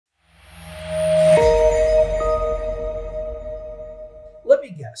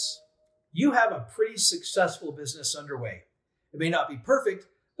guess. You have a pretty successful business underway. It may not be perfect,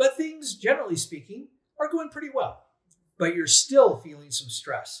 but things, generally speaking, are going pretty well. But you're still feeling some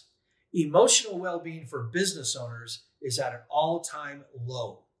stress. Emotional well-being for business owners is at an all-time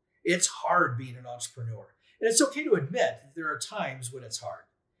low. It's hard being an entrepreneur. And it's okay to admit that there are times when it's hard,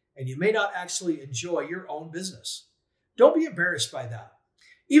 and you may not actually enjoy your own business. Don't be embarrassed by that.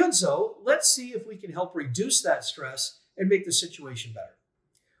 Even so, let's see if we can help reduce that stress and make the situation better.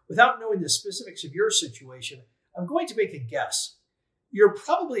 Without knowing the specifics of your situation, I'm going to make a guess. You're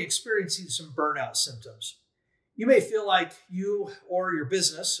probably experiencing some burnout symptoms. You may feel like you or your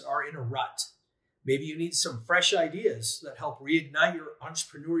business are in a rut. Maybe you need some fresh ideas that help reignite your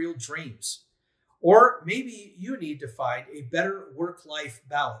entrepreneurial dreams. Or maybe you need to find a better work-life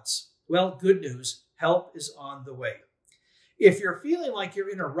balance. Well, good news, help is on the way. If you're feeling like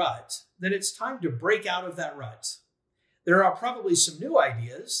you're in a rut, then it's time to break out of that rut. There are probably some new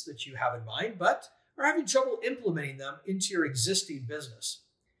ideas that you have in mind, but are having trouble implementing them into your existing business.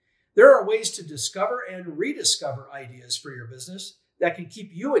 There are ways to discover and rediscover ideas for your business that can keep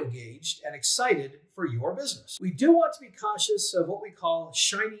you engaged and excited for your business. We do want to be cautious of what we call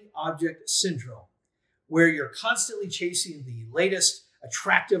shiny object syndrome, where you're constantly chasing the latest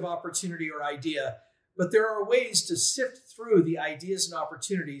attractive opportunity or idea, but there are ways to sift through the ideas and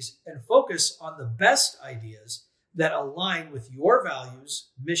opportunities and focus on the best ideas that align with your values,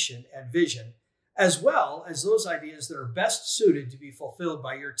 mission, and vision, as well as those ideas that are best suited to be fulfilled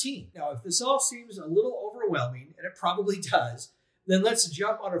by your team. Now, if this all seems a little overwhelming, and it probably does, then let's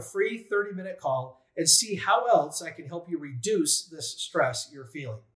jump on a free 30-minute call and see how else I can help you reduce this stress you're feeling.